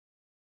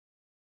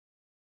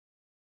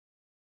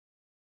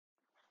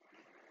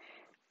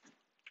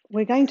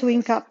we're going to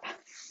ink up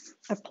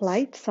a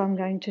plate, so I'm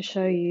going to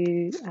show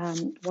you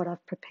what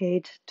I've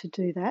prepared to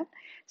do that.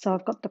 So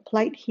I've got the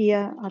plate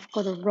here, I've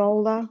got a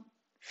roller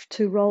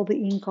to roll the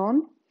ink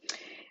on.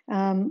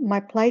 My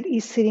plate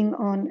is sitting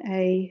on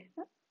a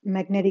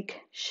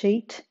magnetic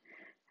sheet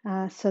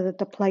so that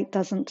the plate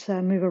doesn't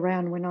move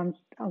around when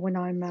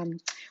I'm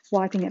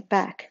wiping it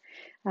back.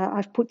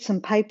 I've put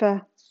some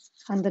paper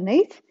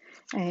underneath,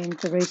 and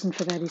the reason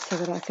for that is so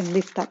that I can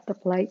lift up the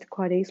plate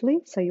quite easily.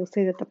 So you'll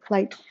see that the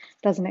plate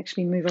doesn't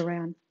actually move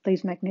around.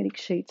 These magnetic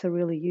sheets are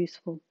really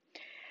useful.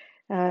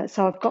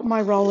 So I've got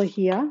my roller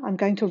here. I'm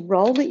going to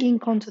roll the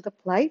ink onto the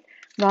plate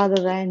rather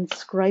than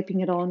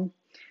scraping it on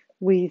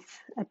with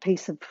a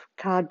piece of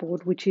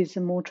cardboard, which is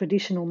a more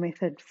traditional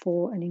method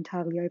for an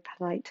intaglio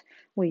plate,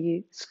 where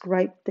you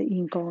scrape the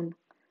ink on.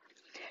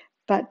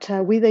 But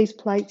with these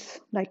plates,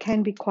 they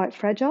can be quite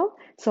fragile,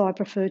 so I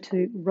prefer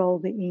to roll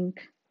the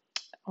ink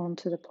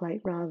onto the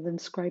plate rather than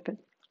scrape it.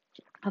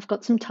 I've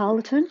got some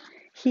tarlatan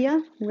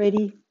here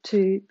ready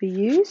to be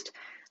used.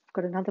 I've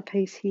got another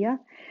piece here.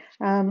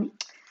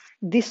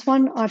 This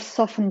one I've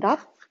softened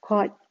up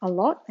quite a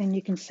lot, and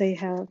you can see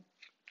how,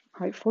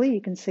 hopefully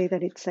you can see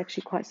that it's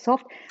actually quite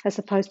soft, as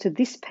opposed to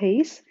this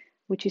piece,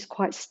 which is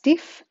quite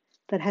stiff,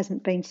 that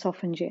hasn't been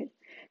softened yet.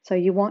 So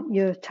you want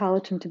your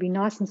tarlatan to be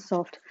nice and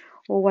soft,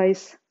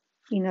 always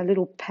in a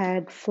little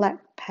pad, flat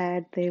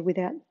pad there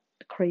without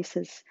the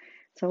creases.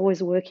 So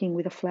always working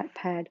with a flat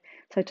pad.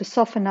 So to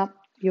soften up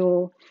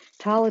your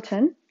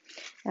tarlatan,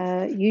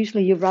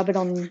 usually you rub it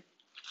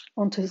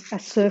onto a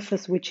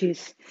surface which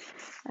is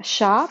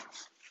sharp.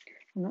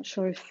 I'm not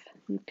sure if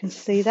you can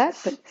see that,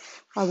 but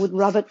I would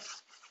rub it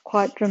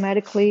quite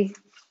dramatically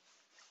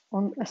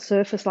on a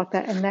surface like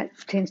that, and that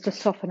tends to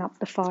soften up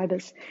the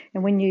fibres.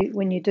 And when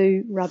you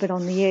do rub it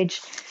on the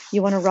edge,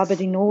 you want to rub it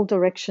in all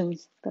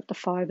directions that the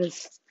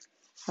fibres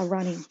are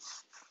running.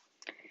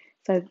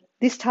 So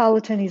this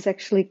tarlatan is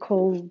actually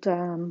called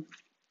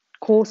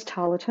coarse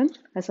tarlatan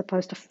as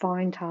opposed to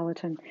fine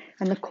tarlatan,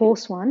 and the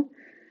coarse one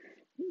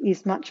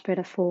is much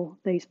better for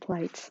these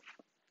plates.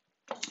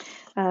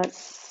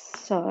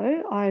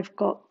 So I've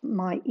got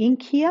my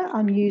ink here.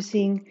 I'm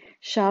using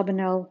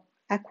Charbonnel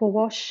Aqua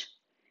Wash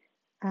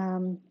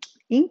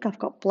ink. I've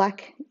got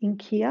black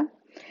ink here.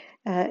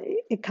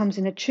 It comes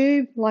in a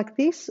tube like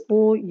this,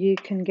 or you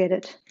can get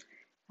it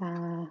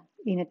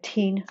in a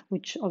tin,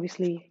 which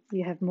obviously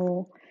you have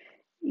more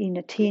in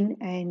a tin,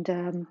 and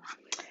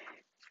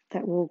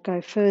that will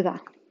go further,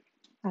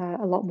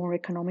 a lot more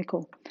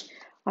economical.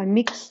 I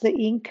mix the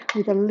ink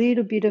with a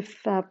little bit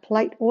of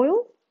plate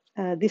oil.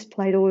 This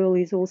plate oil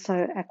is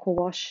also Aqua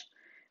Wash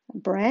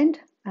brand,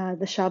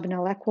 the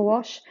Charbonnel Aqua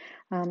Wash,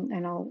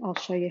 and I'll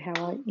show you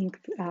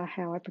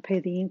how I prepare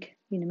the ink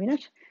in a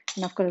minute.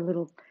 And I've got a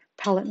little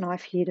palette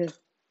knife here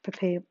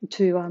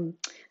to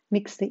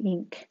mix the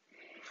ink.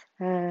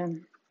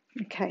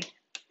 Okay,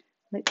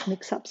 let's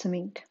mix up some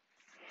ink.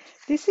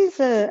 This is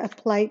a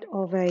plate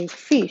of a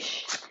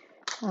fish,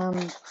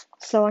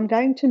 so I'm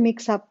going to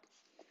mix up.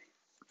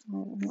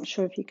 I'm not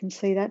sure if you can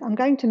see that. I'm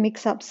going to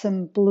mix up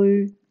some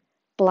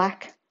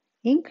blue-black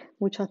ink,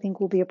 which I think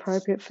will be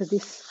appropriate for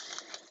this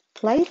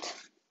plate.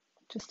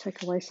 Just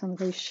take away some of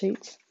these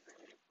sheets.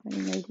 I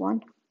only need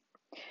one.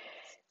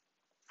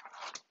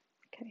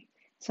 Okay,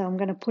 so I'm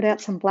going to put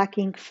out some black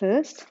ink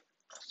first.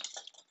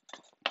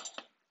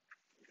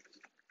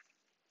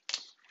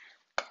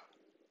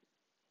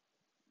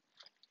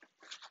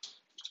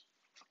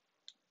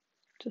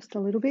 Just a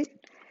little bit.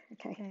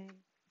 Okay.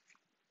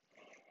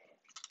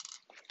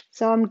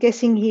 So I'm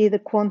guessing here the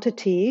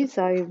quantities.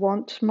 I don't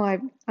want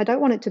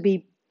it to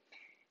be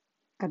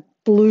a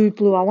blue.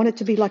 I want it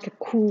to be like a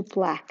cool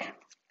black.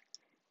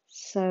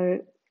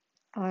 So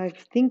I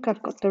think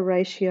I've got the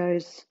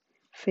ratios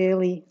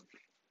fairly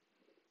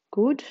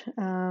good.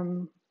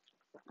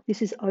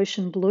 This is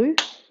ocean blue.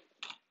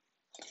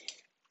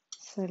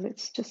 So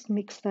let's just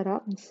mix that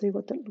up and see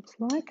what that looks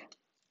like.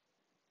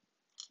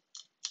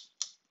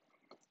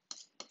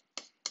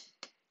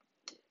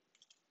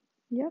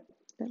 Yep,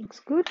 that looks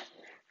good.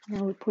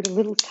 Now we put a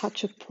little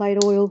touch of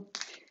plate oil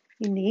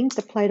in the ink.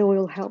 The plate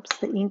oil helps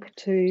the ink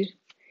to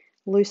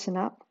loosen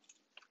up.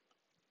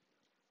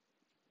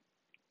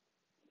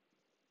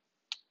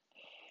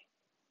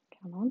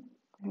 Come on,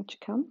 out you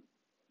come.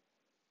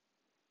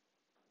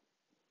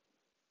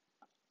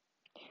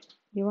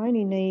 You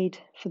only need,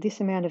 for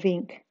this amount of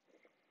ink,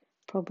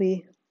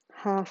 probably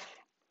half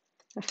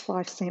a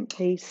 5-cent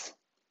piece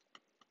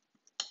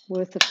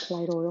worth of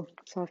plate oil.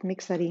 So I've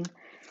mixed that in,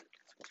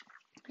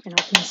 and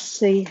I can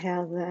see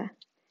how the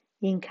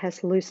ink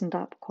has loosened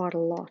up quite a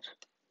lot.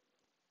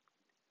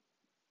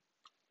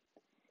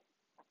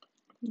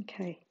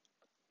 Okay,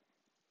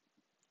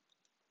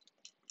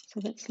 so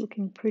that's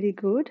looking pretty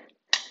good.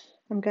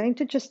 I'm going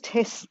to just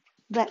test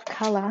that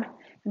colour,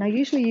 and I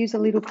usually use a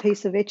little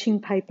piece of etching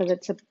paper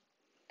that's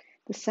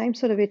the same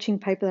sort of etching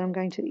paper that I'm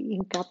going to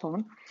ink up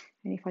on,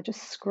 and if I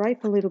just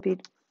scrape a little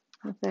bit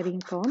of that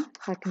ink on,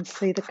 I can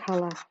see the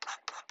colour.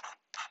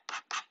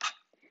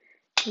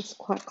 It's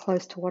quite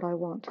close to what I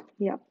want.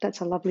 Yep,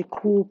 that's a lovely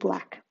cool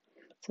black,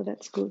 so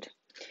that's good.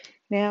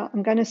 Now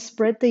I'm going to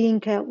spread the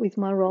ink out with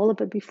my roller,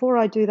 but before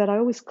I do that, I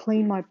always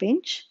clean my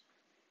bench,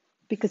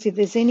 because if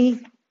there's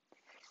any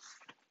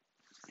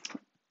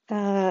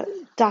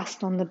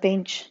dust on the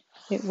bench,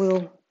 it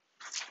will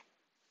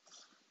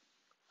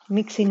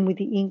mix in with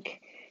the ink,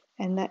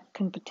 and that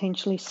can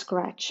potentially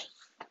scratch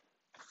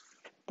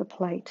the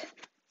plate.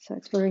 So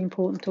it's very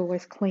important to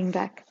always clean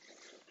back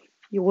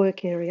your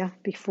work area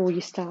before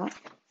you start.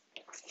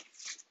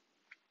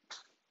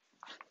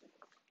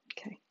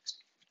 Okay,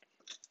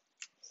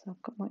 so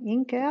I've got my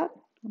ink out.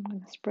 I'm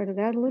going to spread it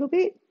out a little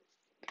bit,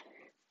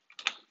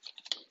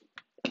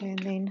 and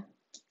then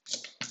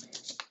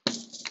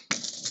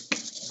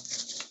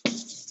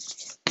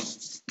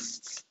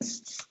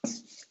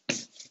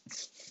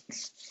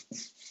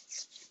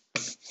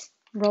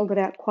roll it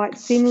out quite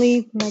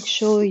thinly. Make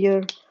sure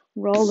your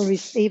roller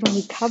is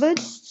evenly covered.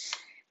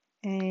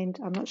 And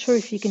I'm not sure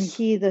if you can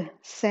hear the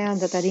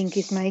sound that ink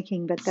is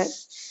making, but that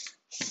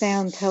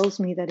sound tells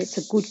me that it's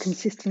a good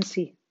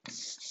consistency.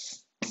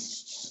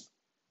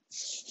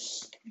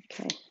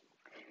 Okay,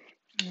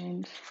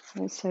 and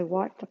also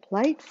wipe the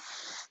plate.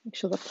 Make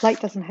sure the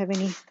plate doesn't have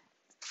any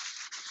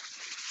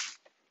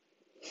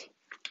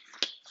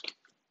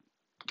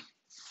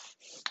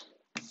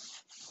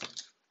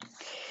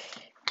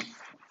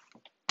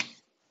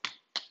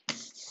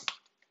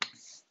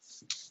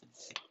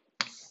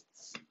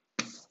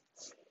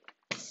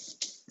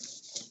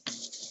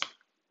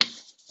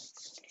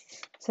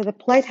So the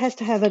plate has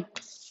to have a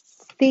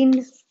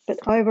thin but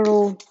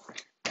overall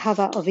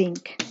cover of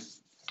ink.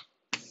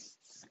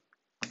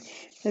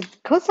 So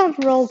because I've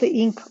rolled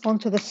the ink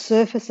onto the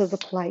surface of the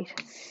plate,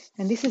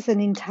 and this is an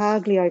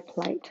intaglio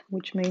plate,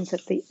 which means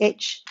that the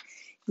etch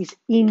is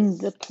in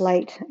the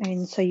plate,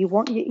 and so you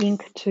want your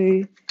ink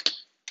to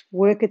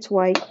work its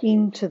way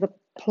into the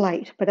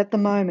plate. But at the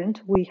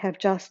moment, we have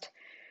just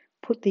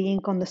put the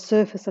ink on the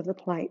surface of the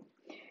plate.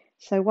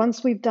 So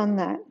once we've done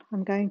that,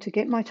 I'm going to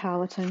get my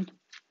tarlatan,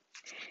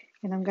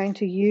 and I'm going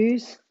to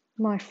use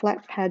my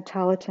flat pad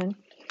tarlatan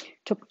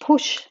to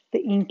push the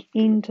ink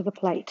into the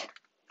plate.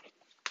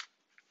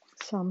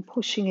 So I'm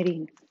pushing it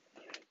in,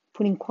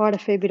 putting quite a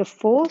fair bit of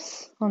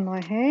force on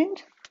my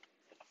hand,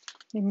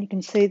 and you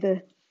can see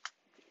the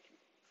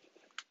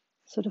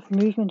sort of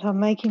movement I'm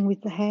making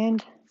with the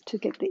hand to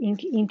get the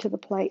ink into the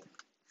plate.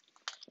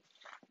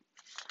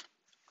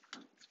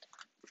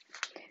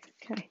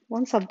 Okay,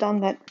 once I've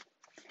done that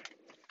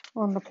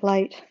on the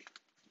plate,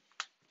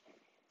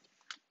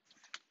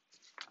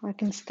 I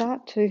can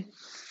start to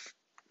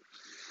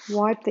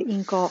wipe the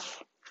ink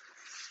off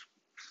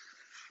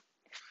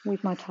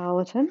with my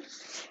tarlatan,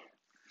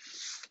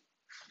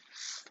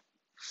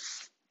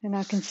 and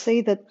I can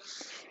see that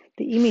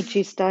the image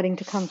is starting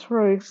to come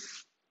through.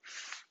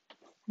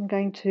 I'm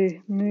going to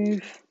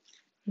move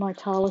my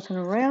tarlatan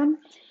around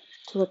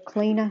to a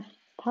cleaner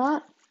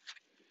part,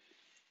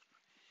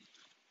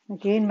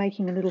 again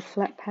making a little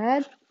flat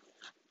pad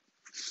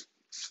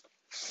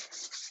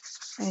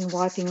and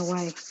wiping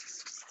away.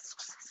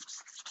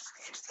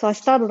 So I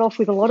started off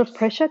with a lot of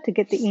pressure to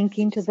get the ink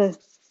into the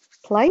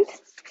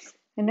plate,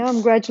 and now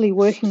I'm gradually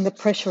working the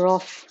pressure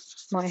off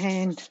my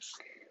hand.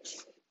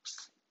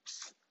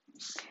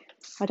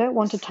 I don't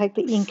want to take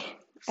the ink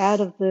out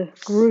of the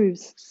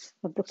grooves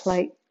of the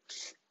plate,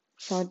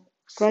 so I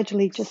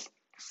gradually just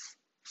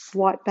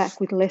wipe back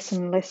with less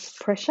and less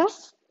pressure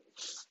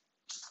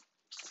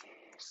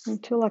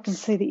until I can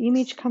see the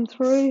image come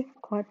through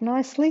quite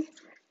nicely.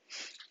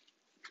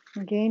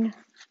 Again,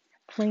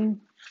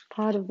 clean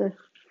part of the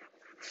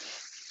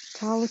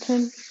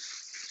tarlatan.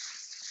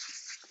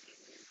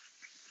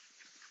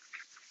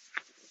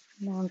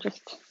 Now I'm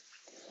just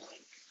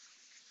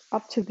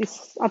up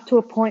to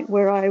a point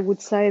where I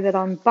would say that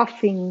I'm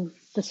buffing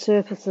the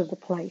surface of the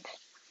plate.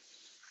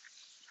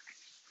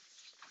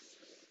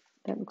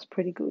 That looks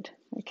pretty good.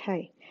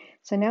 Okay,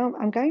 so now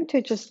I'm going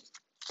to just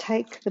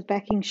take the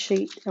backing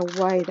sheet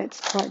away.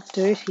 That's quite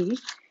dirty,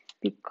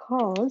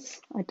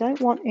 because I don't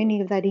want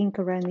any of that ink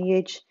around the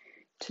edge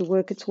to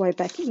work its way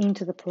back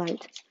into the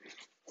plate.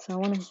 So I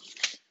want to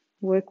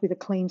work with a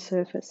clean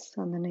surface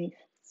underneath.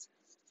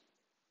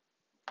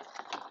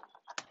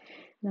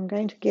 And I'm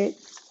going to get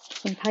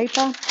some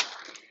paper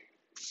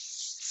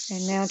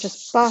and now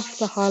just buff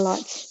the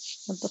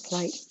highlights of the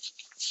plate,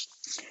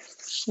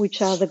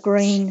 which are the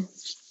green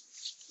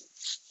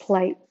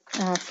plate,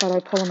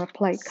 photopolymer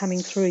plate coming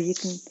through. You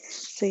can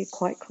see it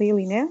quite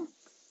clearly now.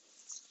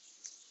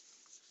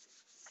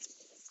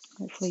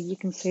 Hopefully you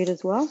can see it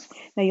as well.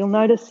 Now you'll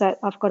notice that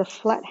I've got a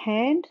flat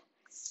hand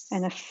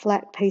and a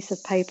flat piece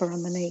of paper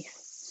underneath.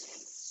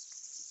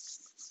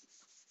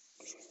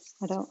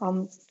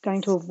 I'm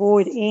going to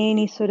avoid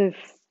any sort of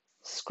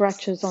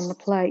scratches on the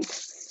plate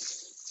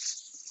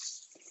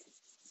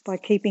by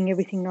keeping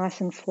everything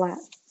nice and flat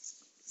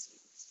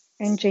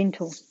and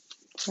gentle.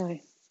 So,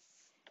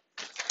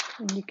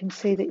 and you can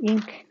see the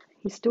ink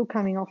is still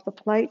coming off the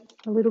plate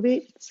a little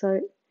bit.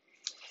 So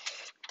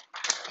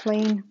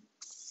clean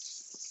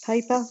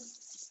paper,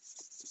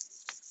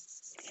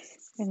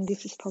 and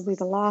this is probably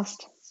the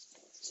last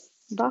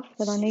buff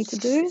that I need to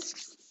do.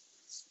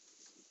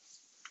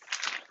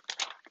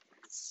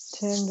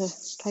 turn the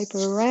paper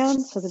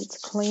around so that it's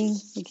clean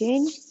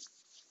again.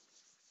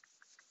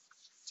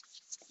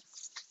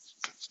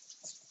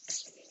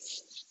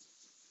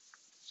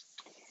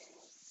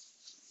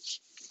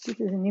 This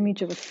is an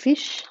image of a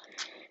fish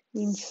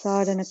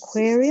inside an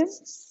aquarium.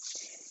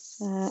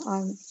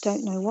 I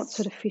don't know what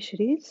sort of fish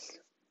it is,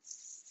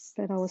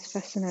 but I was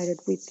fascinated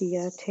with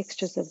the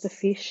textures of the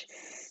fish.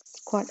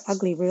 It's quite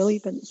ugly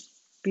really, but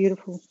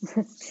beautiful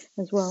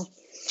as well.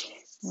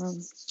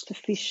 It's a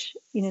fish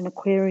in an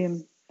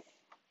aquarium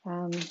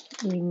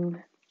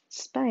in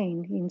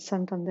Spain, in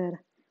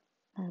Santander,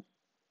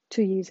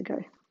 2 years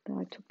ago.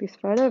 I took this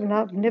photo, and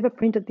I've never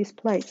printed this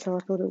plate, so I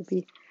thought it would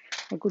be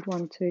a good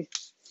one to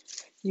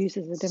use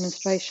as a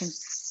demonstration.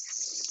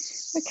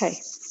 Okay,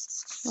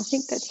 I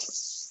think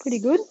that's pretty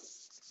good.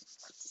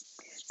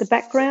 The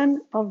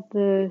background of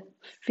the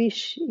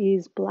fish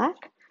is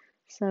black,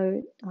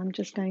 so I'm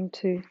just going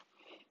to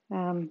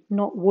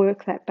not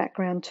work that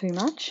background too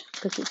much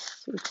because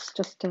it's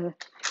just a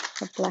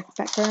black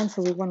background,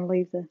 so we want to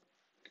leave the...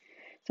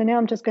 So now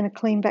I'm just going to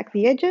clean back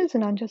the edges,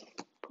 and I just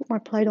put my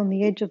plate on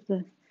the edge of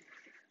the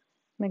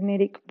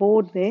magnetic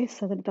board there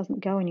so that it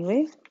doesn't go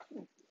anywhere,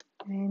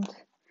 and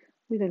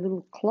with a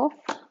little cloth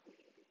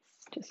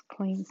just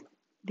clean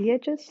the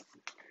edges,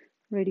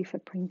 ready for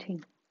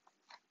printing.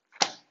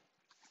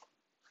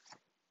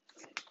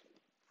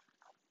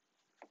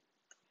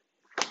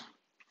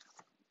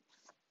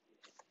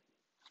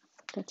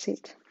 That's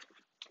it.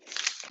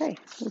 Okay,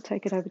 we'll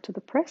take it over to the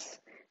press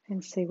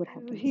and see what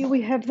happens. Here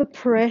we have the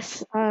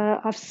press.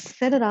 I've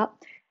set it up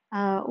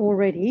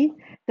already.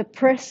 The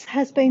press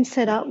has been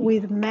set up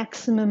with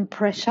maximum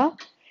pressure.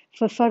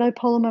 For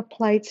photopolymer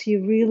plates,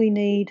 you really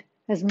need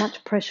as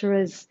much pressure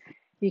as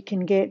you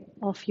can get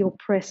off your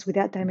press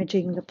without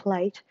damaging the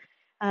plate.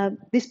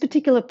 This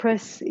particular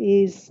press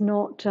is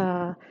not,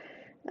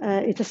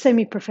 it's a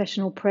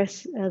semi-professional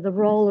press. The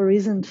roller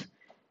isn't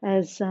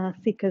as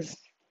thick as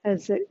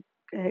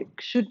it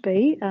should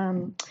be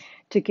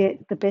to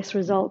get the best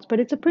results, but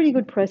it's a pretty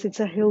good press. It's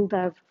a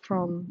Hildav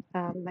from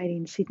made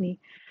in Sydney,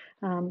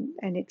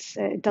 and it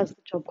does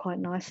the job quite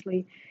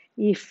nicely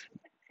if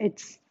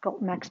it's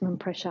got maximum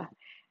pressure.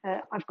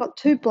 I've got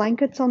 2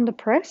 blankets on the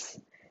press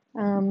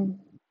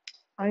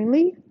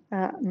only.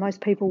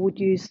 Most people would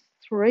use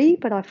 3,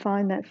 but I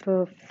find that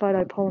for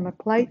photopolymer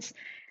plates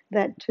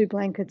that 2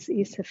 blankets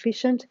is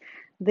sufficient.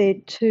 They're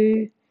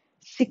 2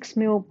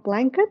 6mm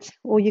blankets,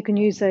 or you can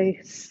use a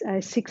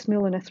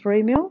 6mm and a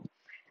 3mm.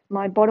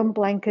 My bottom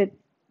blanket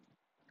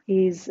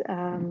is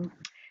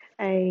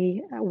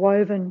a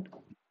woven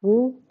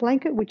wool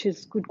blanket, which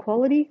is good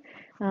quality,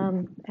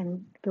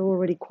 and they're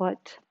already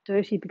quite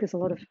dirty because a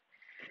lot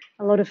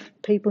of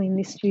people in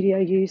this studio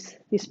use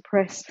this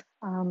press,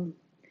 and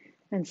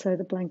so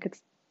the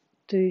blankets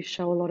do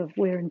show a lot of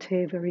wear and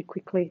tear very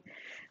quickly.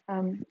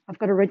 I've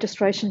got a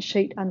registration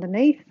sheet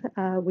underneath,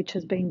 which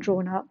has been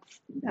drawn up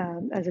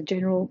as a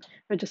general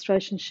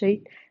registration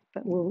sheet,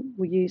 but we'll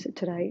use it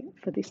today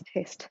for this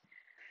test.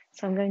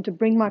 So I'm going to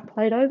bring my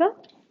plate over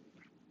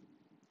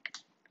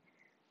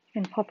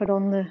and pop it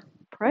on the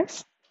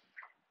press.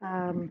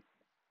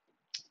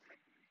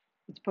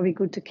 It's probably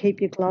good to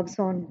keep your gloves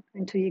on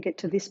until you get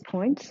to this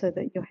point so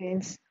that your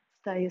hands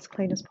stay as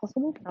clean as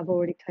possible. I've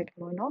already taken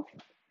mine off.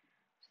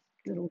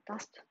 A little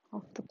dust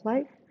off the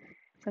plate.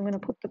 So I'm going to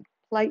put the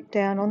plate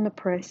down on the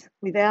press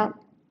without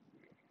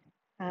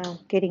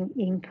getting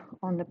ink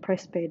on the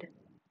press bed,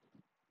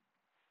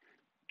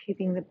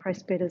 keeping the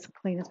press bed as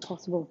clean as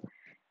possible.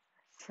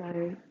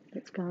 So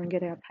let's go and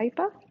get our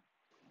paper.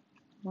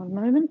 One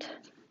moment.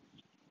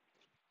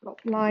 Got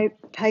my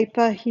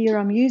paper here.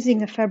 I'm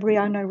using a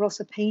Fabriano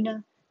Rosa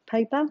Pina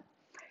paper.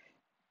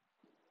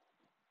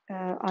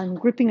 I'm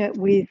gripping it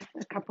with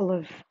a couple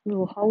of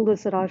little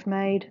holders that I've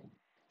made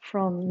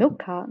from milk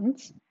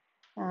cartons,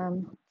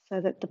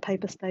 so that the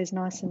paper stays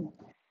nice and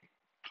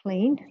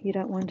clean. You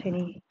don't want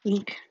any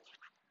ink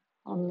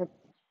on the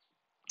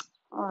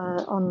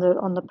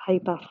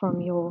paper from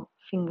your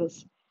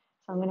fingers.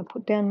 So I'm going to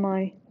put down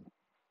my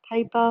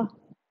paper.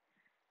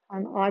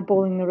 I'm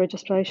eyeballing the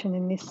registration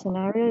in this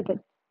scenario, but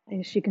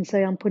as you can see,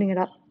 I'm putting it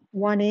up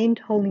one end,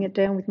 holding it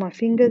down with my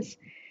fingers,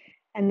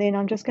 and then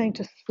I'm just going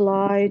to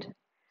slide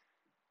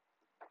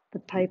the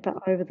paper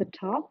over the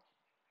top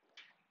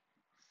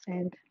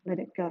and let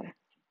it go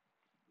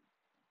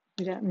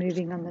without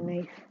moving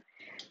underneath.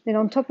 Then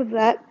on top of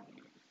that,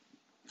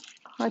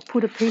 I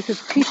put a piece of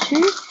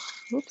tissue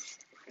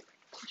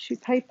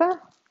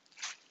paper.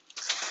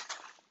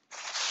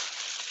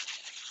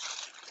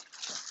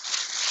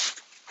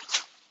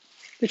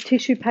 The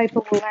tissue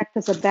paper will act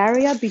as a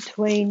barrier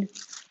between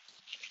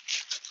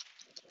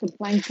the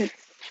blankets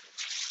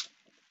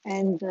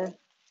and the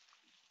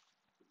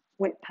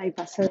wet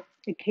paper, so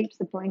it keeps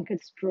the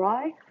blankets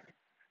dry,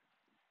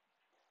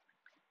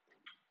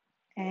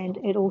 and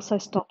it also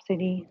stops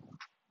any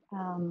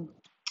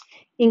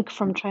ink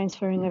from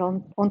transferring it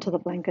onto the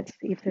blankets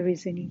if there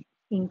is any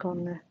ink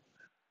on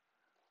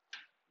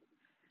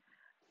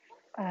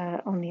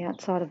the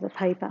outside of the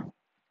paper.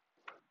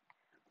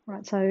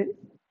 Right, so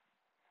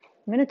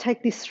I'm going to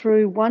take this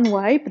through one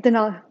way, but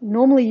then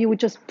normally you would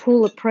just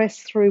pull a press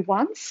through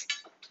once.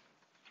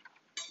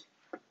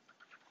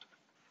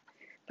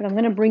 But I'm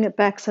going to bring it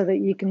back so that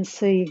you can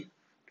see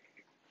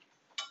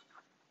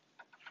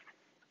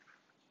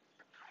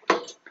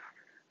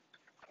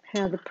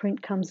how the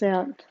print comes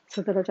out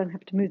so that I don't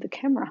have to move the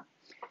camera.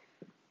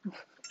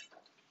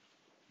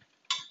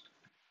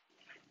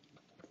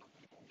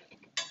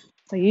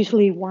 So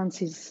usually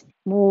once is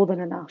more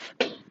than enough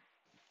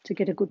to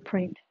get a good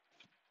print.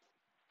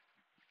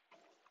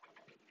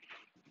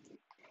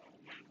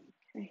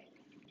 Okay.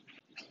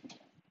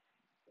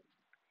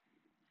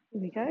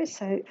 Here we go.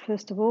 So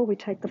first of all, we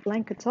take the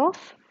blankets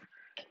off,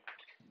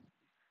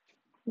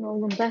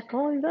 roll them back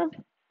over,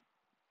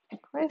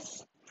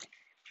 press,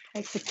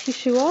 take the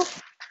tissue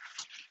off.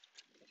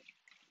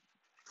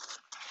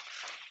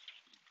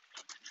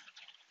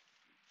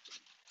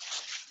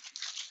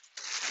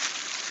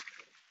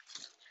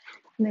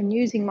 And then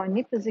using my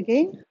nippers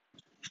again,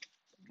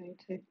 I'm going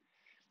to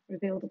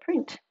reveal the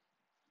print.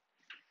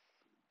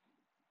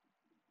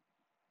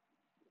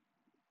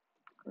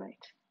 Great.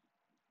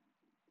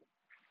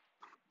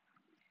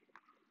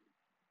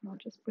 I'll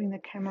just bring the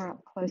camera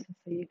up closer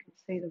so you can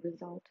see the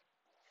result.